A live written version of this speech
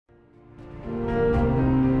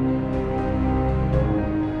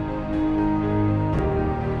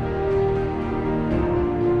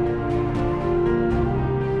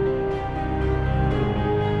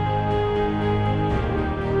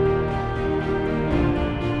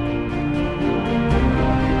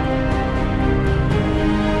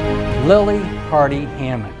Lily Hardy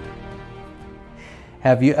Hammond.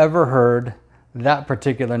 Have you ever heard that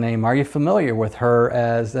particular name? Are you familiar with her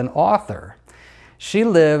as an author? She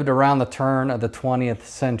lived around the turn of the 20th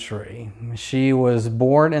century. She was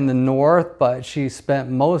born in the North, but she spent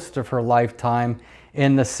most of her lifetime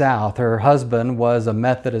in the South. Her husband was a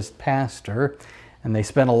Methodist pastor, and they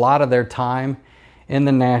spent a lot of their time in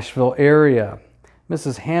the Nashville area.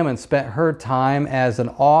 Mrs. Hammond spent her time as an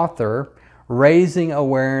author raising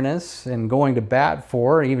awareness and going to bat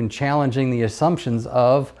for, even challenging the assumptions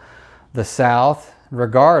of the South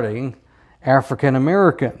regarding African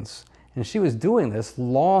Americans. And she was doing this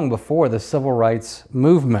long before the Civil Rights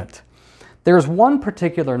Movement. There's one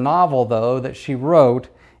particular novel, though, that she wrote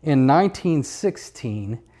in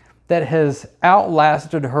 1916 that has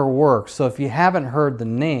outlasted her work. So if you haven't heard the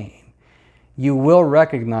name, you will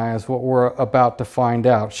recognize what we're about to find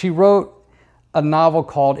out. She wrote a novel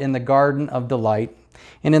called In the Garden of Delight.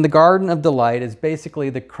 And In the Garden of Delight is basically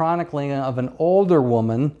the chronicling of an older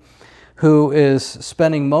woman who is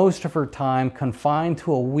spending most of her time confined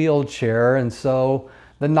to a wheelchair. And so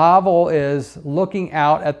the novel is looking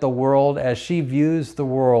out at the world as she views the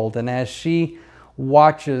world and as she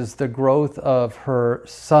watches the growth of her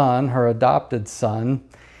son, her adopted son,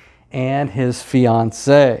 and his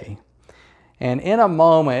fiancée. And in a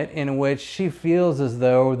moment in which she feels as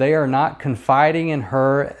though they are not confiding in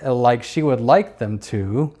her like she would like them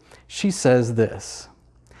to, she says this: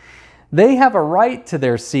 "They have a right to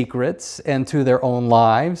their secrets and to their own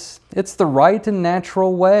lives. It's the right and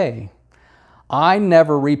natural way. I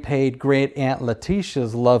never repaid Great Aunt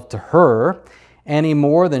Letitia's love to her any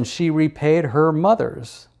more than she repaid her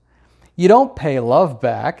mother's. You don't pay love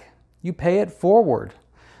back, you pay it forward.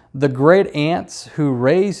 The great aunts who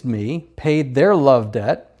raised me paid their love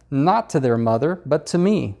debt, not to their mother, but to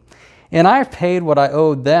me. And I've paid what I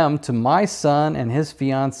owed them to my son and his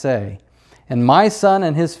fiancée. And my son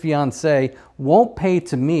and his fiancée won't pay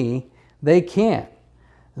to me, they can't.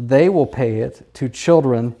 They will pay it to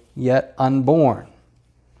children yet unborn."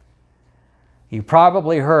 You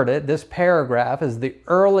probably heard it. This paragraph is the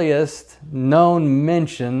earliest known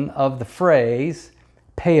mention of the phrase,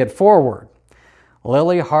 "pay it forward."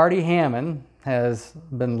 Lily Hardy Hammond has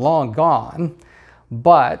been long gone,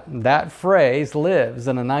 but that phrase lives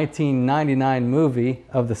in a 1999 movie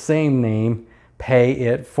of the same name, Pay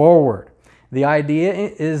It Forward. The idea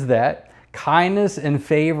is that kindness and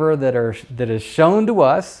favor that is shown to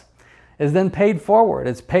us is then paid forward.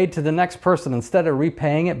 It's paid to the next person. Instead of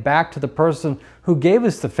repaying it back to the person who gave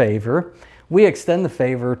us the favor, we extend the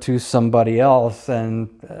favor to somebody else, and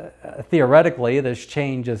theoretically this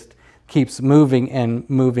chain just keeps moving and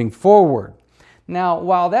moving forward. Now,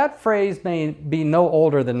 while that phrase may be no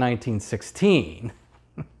older than 1916,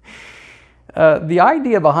 the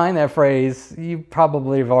idea behind that phrase, you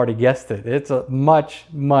probably have already guessed it. It's a much,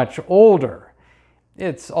 much older.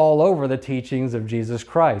 It's all over the teachings of Jesus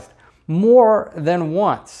Christ. More than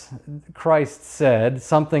once, Christ said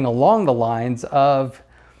something along the lines of,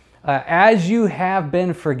 as you have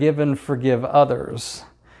been forgiven, forgive others.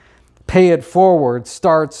 Pay it forward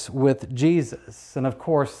starts with Jesus. And of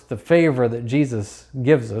course, the favor that Jesus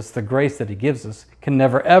gives us, the grace that he gives us, can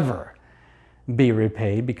never ever be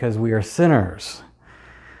repaid because we are sinners.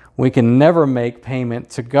 We can never make payment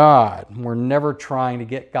to God. We're never trying to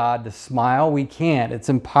get God to smile. We can't. It's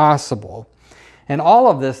impossible. And all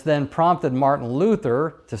of this then prompted Martin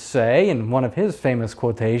Luther to say, in one of his famous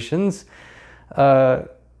quotations, God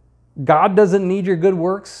doesn't need your good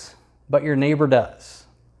works, but your neighbor does.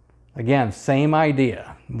 Again, same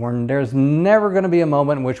idea. There's never going to be a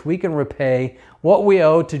moment in which we can repay what we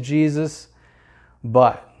owe to Jesus,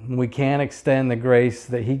 but we can extend the grace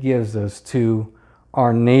that he gives us to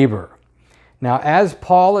our neighbor. Now, as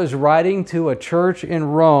Paul is writing to a church in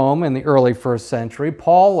Rome in the early first century,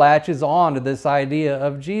 Paul latches on to this idea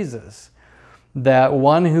of Jesus, that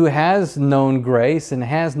one who has known grace and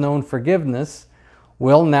has known forgiveness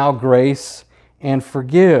will now grace and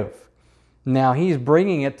forgive. Now, he's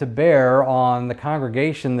bringing it to bear on the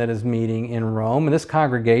congregation that is meeting in Rome. And this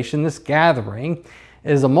congregation, this gathering,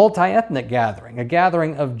 is a multi-ethnic gathering, a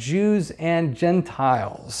gathering of Jews and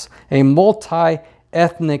Gentiles, a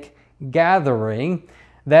multi-ethnic gathering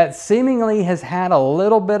that seemingly has had a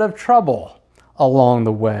little bit of trouble along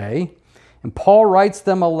the way. And Paul writes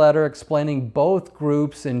them a letter explaining both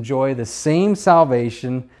groups enjoy the same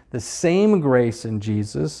salvation, the same grace in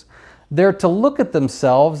Jesus. They're to look at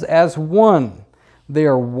themselves as one. They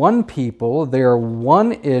are one people. They are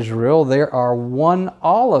one Israel. They are one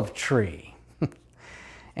olive tree.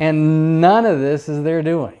 And none of this is their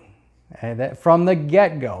doing. From the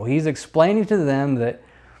get-go, he's explaining to them that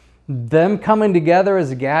them coming together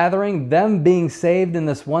as a gathering, them being saved in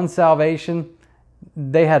this one salvation,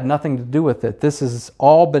 they had nothing to do with it. This has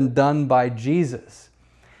all been done by Jesus.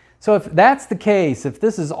 So if that's the case, if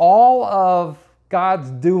this is all of God's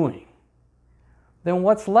doing, then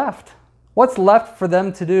what's left? What's left for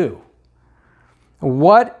them to do?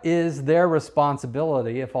 What is their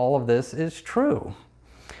responsibility if all of this is true?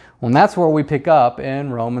 Well, and that's where we pick up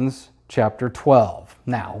in Romans chapter 12.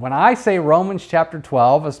 Now, when I say Romans chapter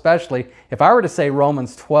 12, especially if I were to say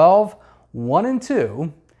Romans 12, 1 and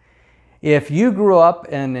 2, if you grew up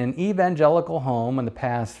in an evangelical home in the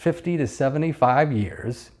past 50 to 75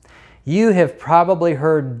 years, you have probably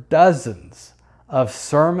heard dozens of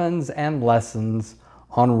sermons and lessons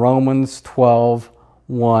on Romans 12,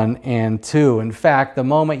 1 and 2. In fact, the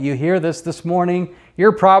moment you hear this morning,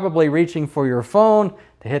 you're probably reaching for your phone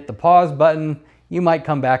to hit the pause button. You might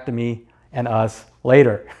come back to me and us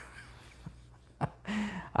later.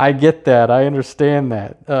 I get that. I understand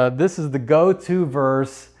that. This is the go-to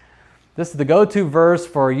verse. This is the go-to verse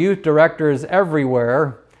for youth directors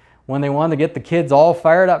everywhere when they want to get the kids all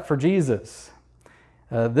fired up for Jesus.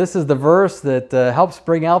 This is the verse that helps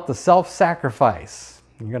bring out the self-sacrifice.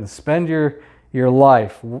 You're going to spend your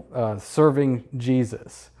life serving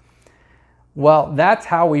Jesus. Well, that's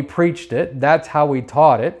how we preached it. That's how we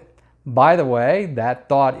taught it. By the way, that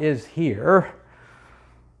thought is here.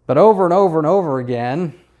 But over and over and over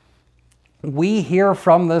again, we hear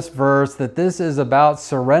from this verse that this is about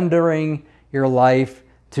surrendering your life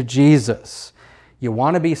to Jesus. You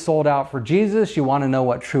want to be sold out for Jesus? You want to know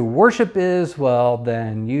what true worship is? Well,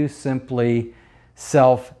 then you simply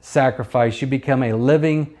self-sacrifice. You become a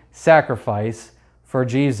living sacrifice for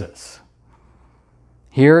Jesus.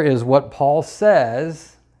 Here is what Paul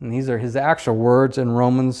says, and these are his actual words in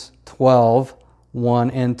Romans 12,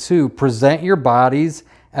 1 and 2. Present your bodies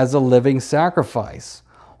as a living sacrifice,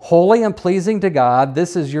 holy and pleasing to God.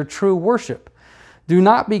 This is your true worship. Do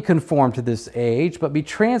not be conformed to this age, but be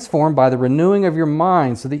transformed by the renewing of your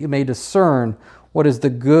mind, so that you may discern what is the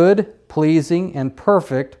good, pleasing, and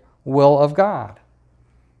perfect will of God.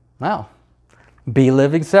 Now, be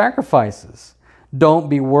living sacrifices. Don't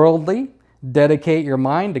be worldly. Dedicate your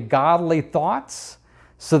mind to godly thoughts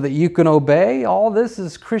so that you can obey. All this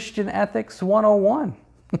is Christian Ethics 101.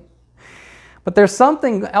 But there's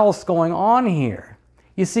something else going on here.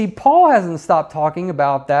 You see, Paul hasn't stopped talking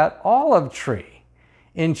about that olive tree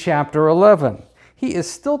in chapter 11. He is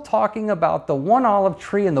still talking about the one olive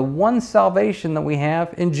tree and the one salvation that we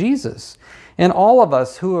have in Jesus. And all of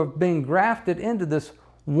us who have been grafted into this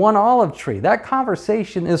one olive tree. That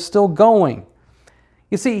conversation is still going.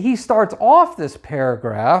 You see, he starts off this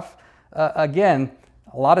paragraph, again,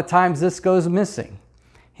 a lot of times this goes missing.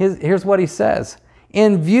 Here's what he says.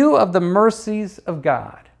 In view of the mercies of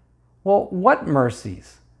God. Well, what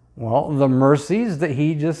mercies? Well, the mercies that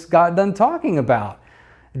he just got done talking about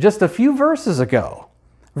just a few verses ago.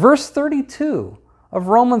 Verse 32 of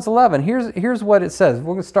Romans 11. Here's what it says.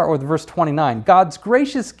 We're going to start with verse 29. God's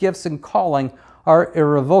gracious gifts and calling are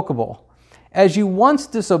irrevocable. As you once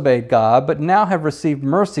disobeyed God, but now have received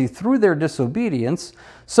mercy through their disobedience,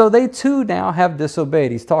 so they too now have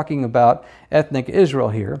disobeyed. He's talking about ethnic Israel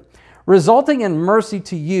here. Resulting in mercy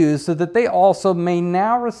to you, so that they also may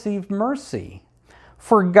now receive mercy.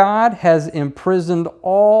 For God has imprisoned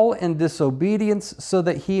all in disobedience, so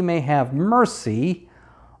that he may have mercy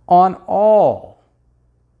on all.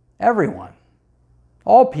 Everyone.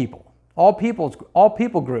 All people. All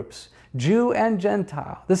people groups. Jew and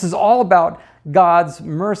Gentile. This is all about God's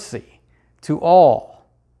mercy to all.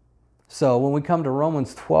 So when we come to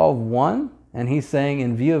Romans 12:1, and he's saying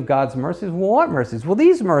in view of God's mercies, well, what mercies? Well,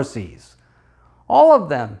 these mercies. All of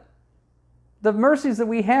them. The mercies that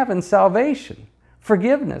we have in salvation.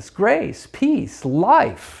 Forgiveness, grace, peace,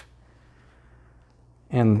 life,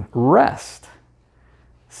 and rest.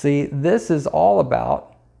 See, this is all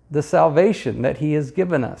about the salvation that he has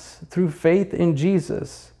given us through faith in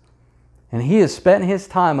Jesus. And he has spent his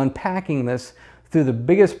time unpacking this through the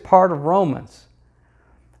biggest part of Romans.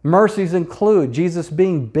 Mercies include Jesus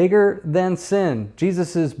being bigger than sin.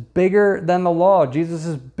 Jesus is bigger than the law. Jesus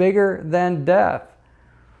is bigger than death.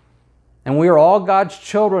 And we are all God's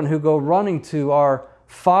children who go running to our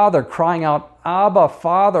Father, crying out, Abba,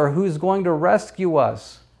 Father, who's going to rescue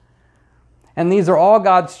us? And these are all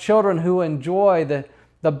God's children who enjoy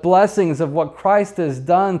the blessings of what Christ has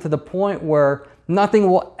done, to the point where nothing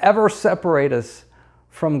will ever separate us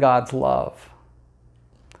from God's love.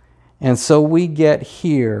 And so we get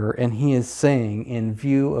here, and he is saying, in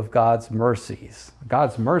view of God's mercies,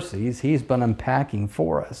 he's been unpacking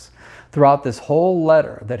for us throughout this whole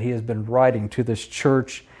letter that he has been writing to this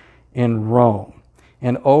church in Rome.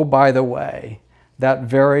 And oh, by the way, that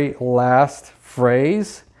very last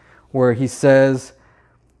phrase where he says,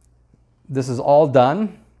 this is all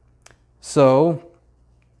done, so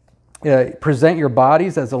present your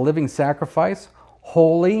bodies as a living sacrifice,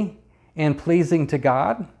 holy and pleasing to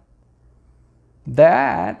God.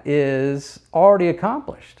 That is already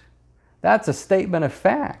accomplished. That's a statement of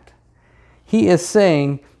fact. He is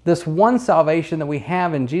saying this one salvation that we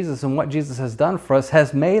have in Jesus and what Jesus has done for us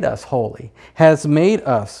has made us holy, has made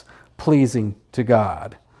us pleasing to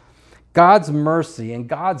God. God's mercy and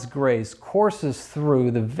God's grace courses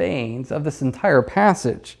through the veins of this entire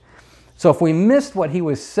passage. So if we missed what he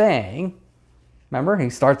was saying, remember, he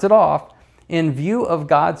starts it off, in view of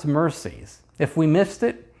God's mercies. If we missed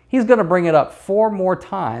it, he's going to bring it up 4 more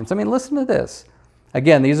times. I mean, listen to this.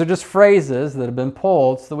 Again, these are just phrases that have been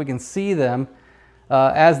pulled so that we can see them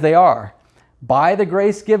as they are. By the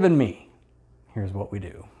grace given me, here's what we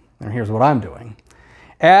do, and here's what I'm doing.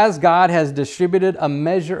 As God has distributed a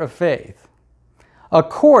measure of faith,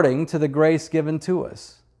 according to the grace given to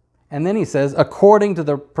us. And then he says, according to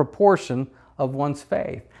the proportion of one's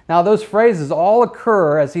faith. Now those phrases all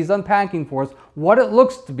occur as he's unpacking for us what it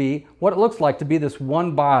looks like to be this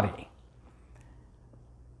one body.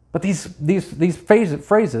 But these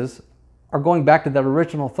phrases are going back to that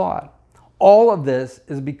original thought. All of this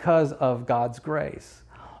is because of God's grace.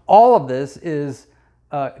 All of this is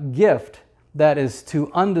a gift that is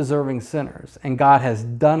to undeserving sinners, and God has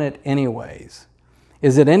done it anyways.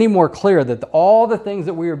 Is it any more clear that all the things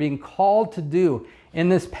that we are being called to do in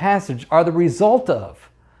this passage are the result of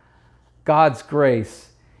God's grace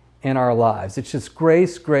in our lives? It's just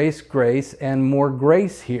grace, grace, grace, and more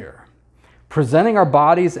grace here. Presenting our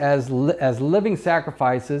bodies as living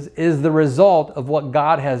sacrifices is the result of what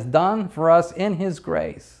God has done for us in his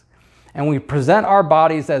grace. And we present our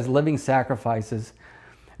bodies as living sacrifices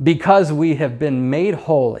because we have been made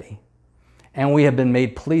holy and we have been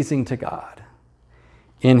made pleasing to God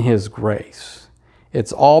in his grace.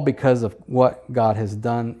 It's all because of what God has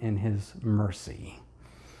done in his mercy.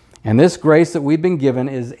 And this grace that we've been given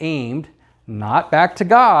is aimed not back to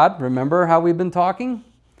God. Remember how we've been talking?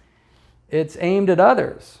 It's aimed at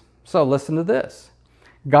others. So listen to this.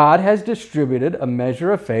 God has distributed a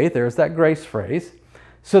measure of faith, there's that grace phrase,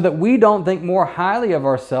 so that we don't think more highly of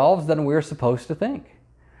ourselves than we're supposed to think.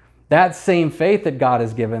 That same faith that God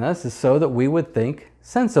has given us is so that we would think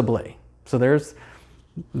sensibly. So there's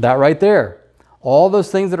that right there. All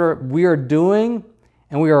those things that we are doing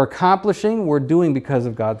and we are accomplishing, we're doing because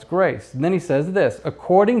of God's grace. And then he says this,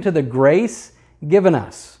 according to the grace given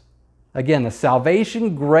us. Again, the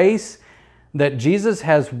salvation grace that Jesus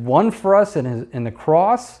has won for us in the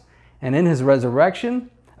cross and in his resurrection,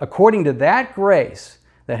 according to that grace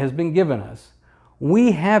that has been given us,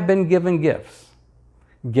 we have been given gifts.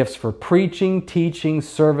 Gifts for preaching, teaching,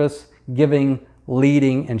 service, giving,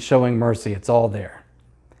 leading, and showing mercy. It's all there.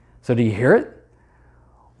 So do you hear it?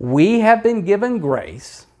 We have been given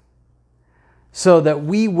grace so that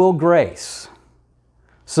we will grace,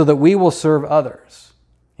 so that we will serve others.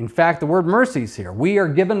 In fact, the word mercy is here. We are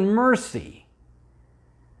given mercy.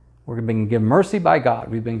 We're being given mercy by God.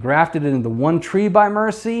 We've been grafted into the one tree by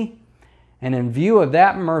mercy, and in view of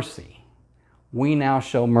that mercy, we now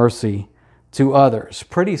show mercy to others.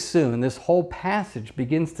 Pretty soon, this whole passage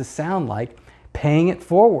begins to sound like paying it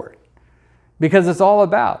forward, because it's all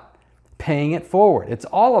about paying it forward. It's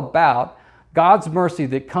all about God's mercy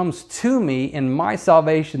that comes to me in my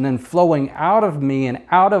salvation, then flowing out of me and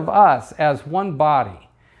out of us as one body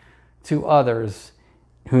to others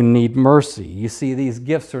who need mercy. You see, these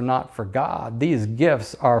gifts are not for God. These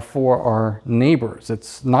gifts are for our neighbors.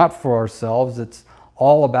 It's not for ourselves. It's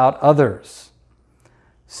all about others.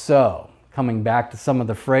 So, coming back to some of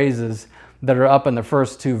the phrases that are up in the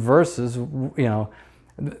first 2 verses,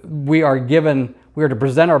 we are to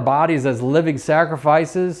present our bodies as living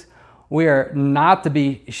sacrifices. We are not to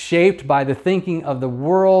be shaped by the thinking of the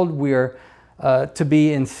world. We are to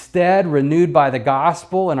be instead renewed by the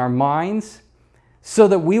gospel in our minds so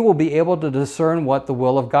that we will be able to discern what the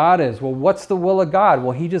will of God is. Well, what's the will of God?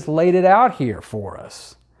 Well, he just laid it out here for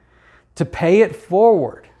us. To pay it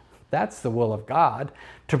forward. That's the will of God.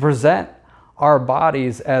 To present our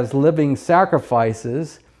bodies as living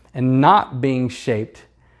sacrifices and not being shaped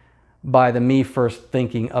by the me first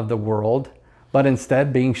thinking of the world, but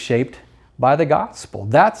instead being shaped by the gospel.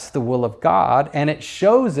 That's the will of God, and it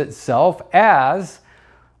shows itself as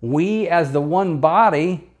we, as the one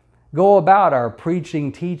body, go about our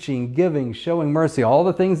preaching, teaching, giving, showing mercy, all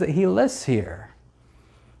the things that he lists here.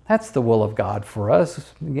 That's the will of God for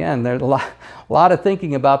us. Again, there's a lot of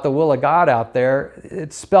thinking about the will of God out there.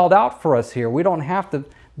 It's spelled out for us here. We don't have to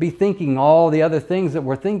be thinking all the other things that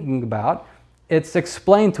we're thinking about. It's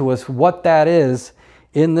explained to us what that is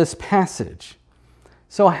in this passage.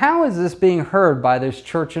 So how is this being heard by this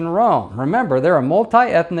church in Rome? Remember, they're a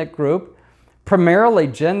multi-ethnic group, primarily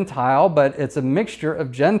Gentile, but it's a mixture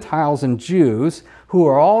of Gentiles and Jews who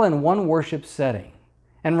are all in one worship setting.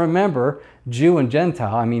 And remember, Jew and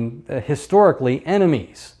Gentile, historically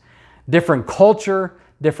enemies. Different culture,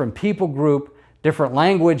 different people group, different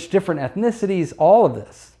language, different ethnicities, all of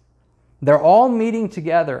this. They're all meeting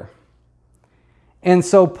together. And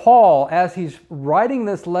so Paul, as he's writing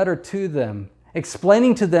this letter to them,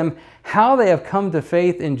 explaining to them how they have come to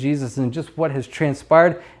faith in Jesus and just what has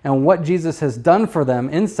transpired and what Jesus has done for them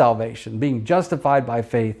in salvation, being justified by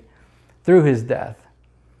faith through his death,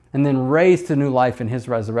 and then raised to new life in his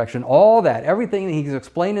resurrection. All that, everything that he's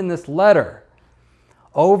explained in this letter,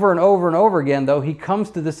 over and over and over again, though, he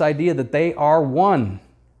comes to this idea that they are one.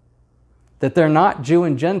 That they're not Jew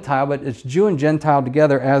and Gentile, but it's Jew and Gentile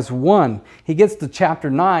together as one. He gets to chapter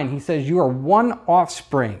 9, he says, you are one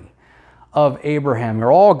offspring of Abraham.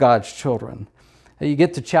 You're all God's children. You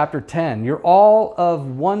get to chapter 10, you're all of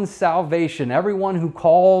one salvation. Everyone who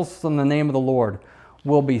calls on the name of the Lord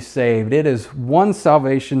will be saved. It is one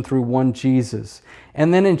salvation through one Jesus.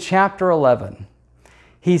 And then in chapter 11,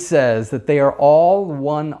 he says that they are all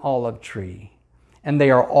one olive tree and they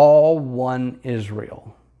are all one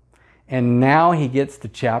Israel. And now he gets to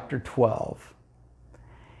chapter 12.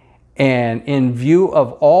 And in view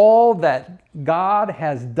of all that God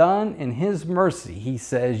has done in his mercy, he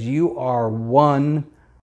says, you are one.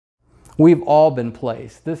 We've all been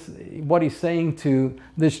placed. What he's saying to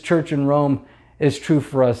this church in Rome is true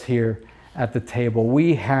for us here at the table.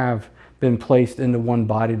 We have been placed into one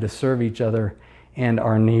body to serve each other and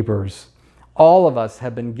our neighbors. All of us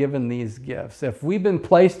have been given these gifts. If we've been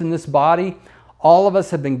placed in this body, all of us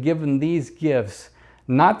have been given these gifts,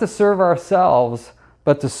 not to serve ourselves,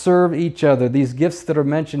 but to serve each other. These gifts that are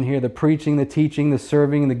mentioned here, the preaching, the teaching, the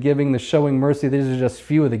serving, the giving, the showing mercy, these are just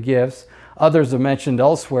few of the gifts. Others are mentioned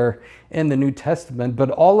elsewhere in the New Testament, but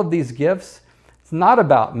all of these gifts, it's not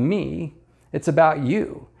about me, it's about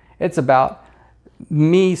you. It's about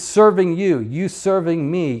me serving you, you serving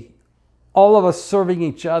me, all of us serving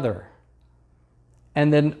each other.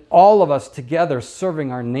 And then all of us together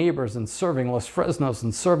serving our neighbors and serving Los Fresnos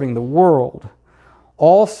and serving the world.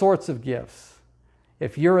 All sorts of gifts.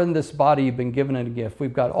 If you're in this body, you've been given a gift.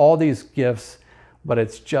 We've got all these gifts, but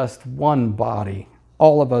it's just one body.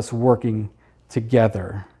 All of us working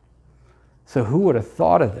together. So who would have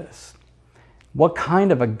thought of this? What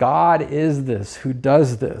kind of a God is this who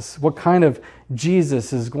does this? What kind of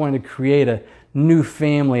Jesus is going to create a new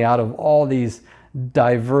family out of all these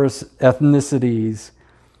diverse ethnicities?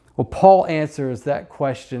 Well, Paul answers that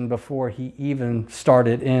question before he even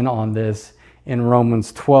started in on this in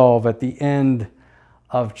Romans 12. At the end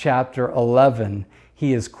of chapter 11,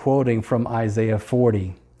 he is quoting from Isaiah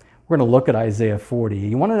 40. We're going to look at Isaiah 40.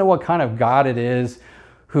 You want to know what kind of God it is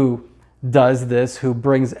who does this, who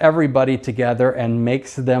brings everybody together and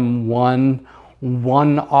makes them one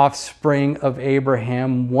offspring of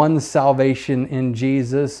Abraham, one salvation in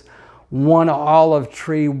Jesus, one olive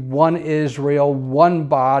tree, one Israel, one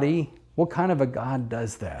body. What kind of a God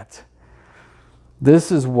does that?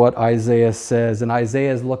 This is what Isaiah says, and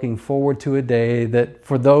Isaiah is looking forward to a day that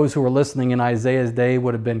for those who were listening in Isaiah's day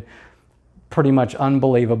would have been pretty much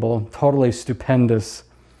unbelievable, totally stupendous.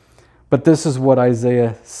 But this is what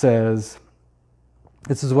Isaiah says.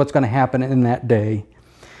 This is what's going to happen in that day.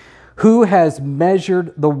 Who has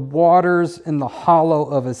measured the waters in the hollow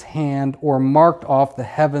of his hand, or marked off the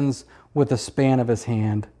heavens with the span of his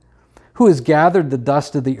hand? Who has gathered the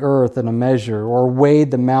dust of the earth in a measure, or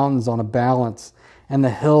weighed the mountains on a balance, and the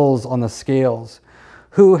hills on the scales?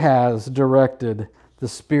 Who has directed the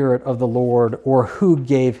Spirit of the Lord, or who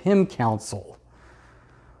gave him counsel?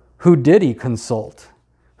 Who did he consult?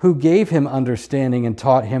 Who gave him understanding and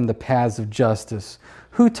taught him the paths of justice?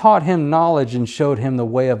 Who taught him knowledge and showed him the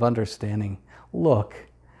way of understanding? Look,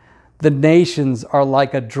 the nations are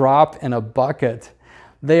like a drop in a bucket.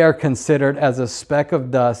 They are considered as a speck of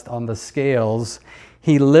dust on the scales.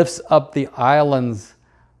 He lifts up the islands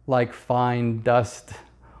like fine dust.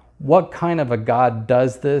 What kind of a God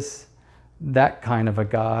does this? That kind of a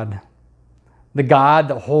God. The God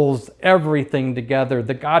that holds everything together.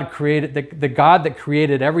 The God that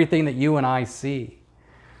created everything that you and I see.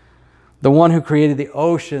 The one who created the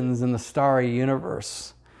oceans and the starry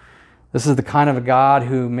universe. This is the kind of a God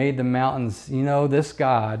who made the mountains. You know, this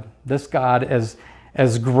God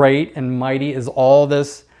as great and mighty as all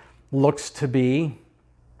this looks to be,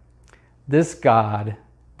 this God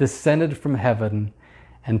descended from heaven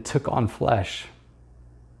and took on flesh.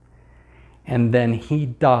 and then he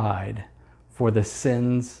died for the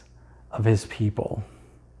sins of his people.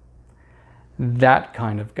 That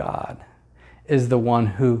kind of God is the one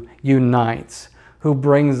who unites, who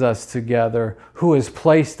brings us together, who has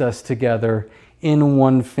placed us together in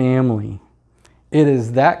one family. It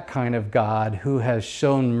is that kind of God who has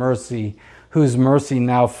shown mercy, whose mercy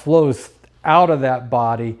now flows out of that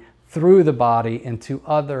body, through the body, into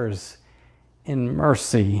others in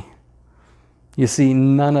mercy. You see,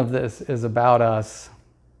 none of this is about us.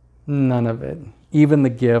 None of it. Even the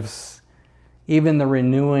gifts, even the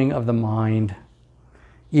renewing of the mind,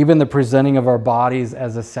 even the presenting of our bodies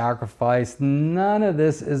as a sacrifice, none of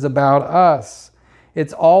this is about us.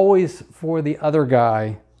 It's always for the other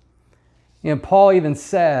guy. You know, Paul even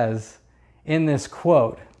says in this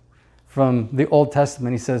quote from the Old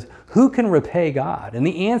Testament, he says, who can repay God? And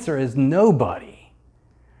the answer is nobody.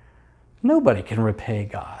 Nobody can repay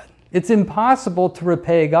God. It's impossible to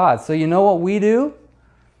repay God. So you know what we do?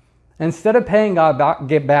 Instead of paying God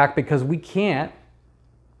back because we can't,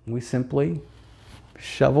 we simply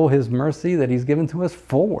shovel his mercy that he's given to us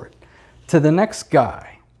forward to the next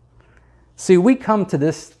guy. See, we come to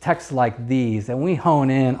this text like these and we hone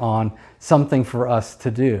in on something for us to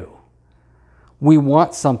do. We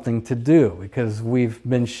want something to do because we've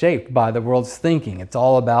been shaped by the world's thinking. It's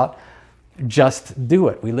all about just do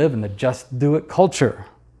it. We live in the just do it culture.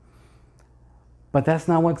 But that's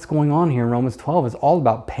not what's going on here in Romans 12. It's all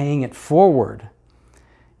about paying it forward.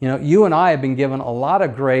 You know, you and I have been given a lot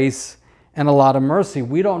of grace and a lot of mercy.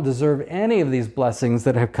 We don't deserve any of these blessings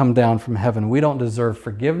that have come down from heaven. We don't deserve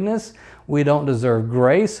forgiveness. We don't deserve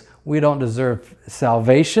grace. We don't deserve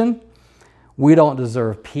salvation. We don't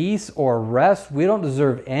deserve peace or rest. We don't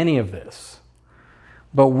deserve any of this.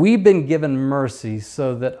 But we've been given mercy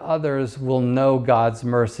so that others will know God's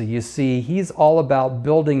mercy. You see, he's all about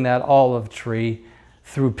building that olive tree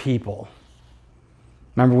through people.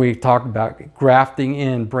 Remember we talked about grafting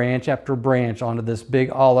in branch after branch onto this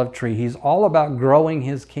big olive tree. He's all about growing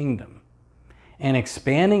his kingdom and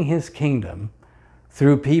expanding his kingdom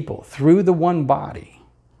through people, through the one body.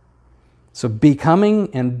 So becoming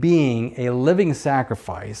and being a living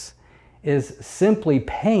sacrifice is simply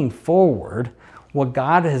paying forward what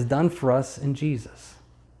God has done for us in Jesus.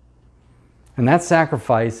 And that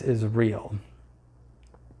sacrifice is real.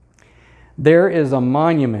 There is a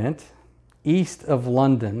monument east of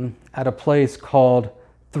London at a place called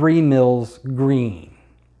Three Mills Green.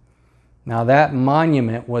 Now that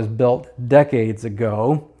monument was built decades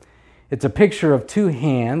ago. It's a picture of two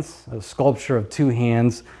hands, a sculpture of two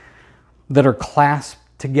hands that are clasped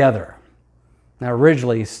together. Now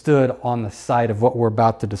originally stood on the site of what we're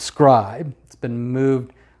about to describe. It's been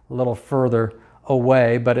moved a little further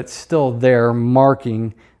away, but it's still there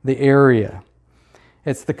marking the area.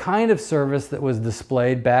 It's the kind of service that was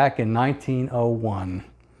displayed back in 1901.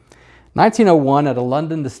 1901 at a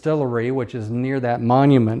London distillery, which is near that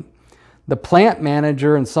monument, the plant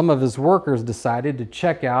manager and some of his workers decided to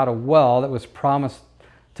check out a well that was promised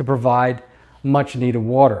to provide much needed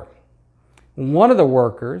water. One of the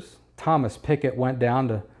workers, Thomas Pickett, went down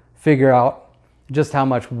to figure out just how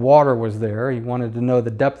much water was there. He wanted to know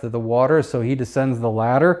the depth of the water, so he descends the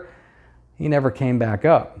ladder. He never came back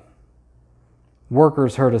up.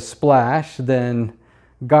 Workers heard a splash. Then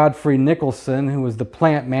Godfrey Nicholson, who was the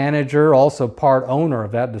plant manager, also part owner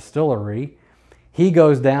of that distillery, he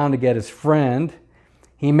goes down to get his friend.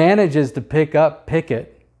 He manages to pick up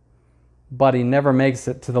Pickett, but he never makes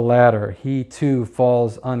it to the ladder. He too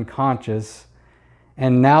falls unconscious.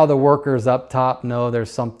 And now the workers up top know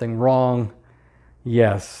there's something wrong.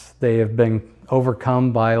 Yes, they have been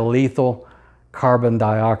overcome by lethal carbon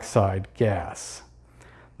dioxide gas.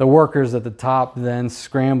 The workers at the top then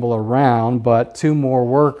scramble around, but two more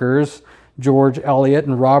workers, George Eliot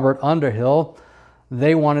and Robert Underhill,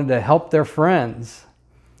 they wanted to help their friends.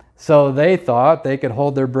 So they thought they could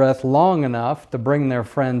hold their breath long enough to bring their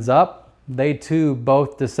friends up. They too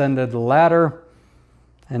both descended the ladder,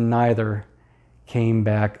 and neither came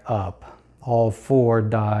back up. All four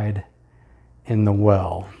died in the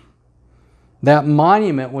well. That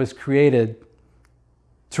monument was created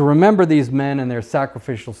to remember these men and their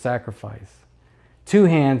sacrificial sacrifice. Two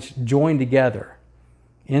hands joined together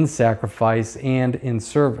in sacrifice and in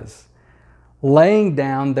service, laying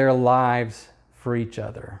down their lives for each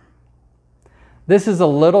other. This is a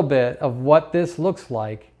little bit of what this looks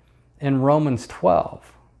like in Romans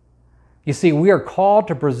 12. You see, we are called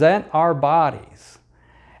to present our bodies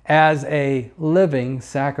as a living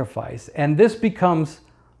sacrifice, and this becomes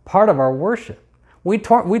part of our worship. We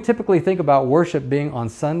typically think about worship being on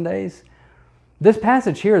Sundays, This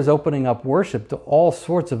passage here is opening up worship to all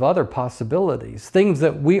sorts of other possibilities, things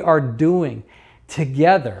that we are doing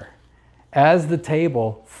together as the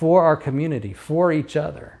table for our community, for each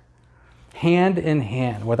other, hand in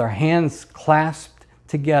hand, with our hands clasped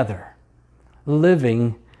together,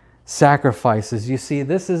 living sacrifices. You see,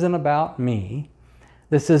 this isn't about me.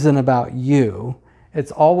 This isn't about you.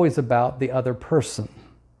 It's always about the other person.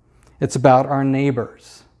 It's about our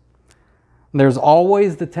neighbors. There's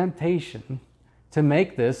always the temptation to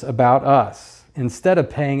make this about us instead of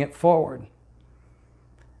paying it forward.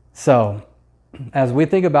 So, as we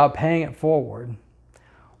think about paying it forward,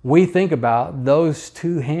 we think about those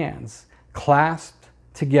two hands clasped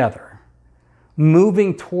together,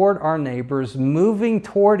 moving toward our neighbors, moving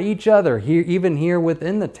toward each other, here, even here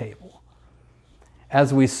within the table,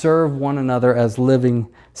 as we serve one another as living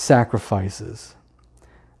sacrifices.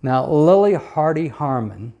 Now, Lily Hardy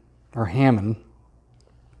Hammond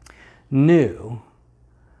knew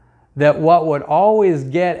that what would always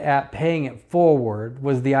get at paying it forward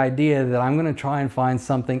was the idea that I'm going to try and find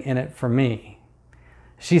something in it for me.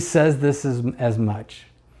 She says this as much.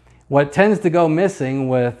 What tends to go missing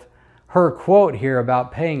with her quote here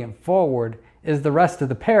about paying it forward is the rest of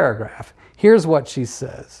the paragraph. Here's what she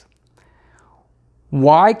says.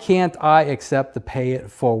 Why can't I accept the pay it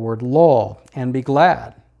forward law and be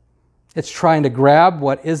glad? It's trying to grab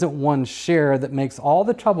what isn't one's share that makes all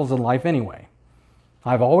the troubles in life anyway.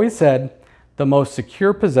 I've always said the most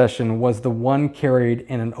secure possession was the one carried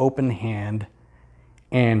in an open hand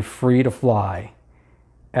and free to fly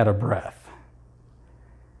at a breath.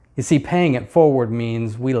 You see, paying it forward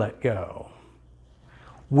means we let go.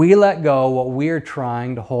 We let go what we're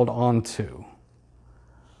trying to hold on to.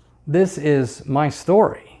 This is my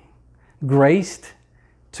story, graced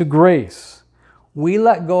to grace. We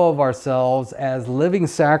let go of ourselves as living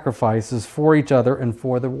sacrifices for each other and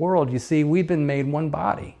for the world. You see, we've been made one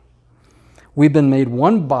body. We've been made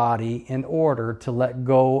one body in order to let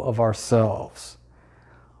go of ourselves.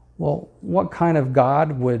 Well, what kind of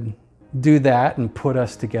God would do that and put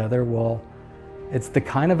us together? Well, it's the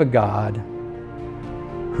kind of a God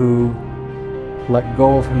who let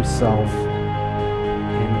go of himself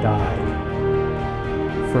and died.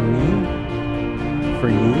 For me, for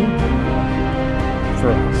you, for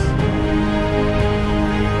us.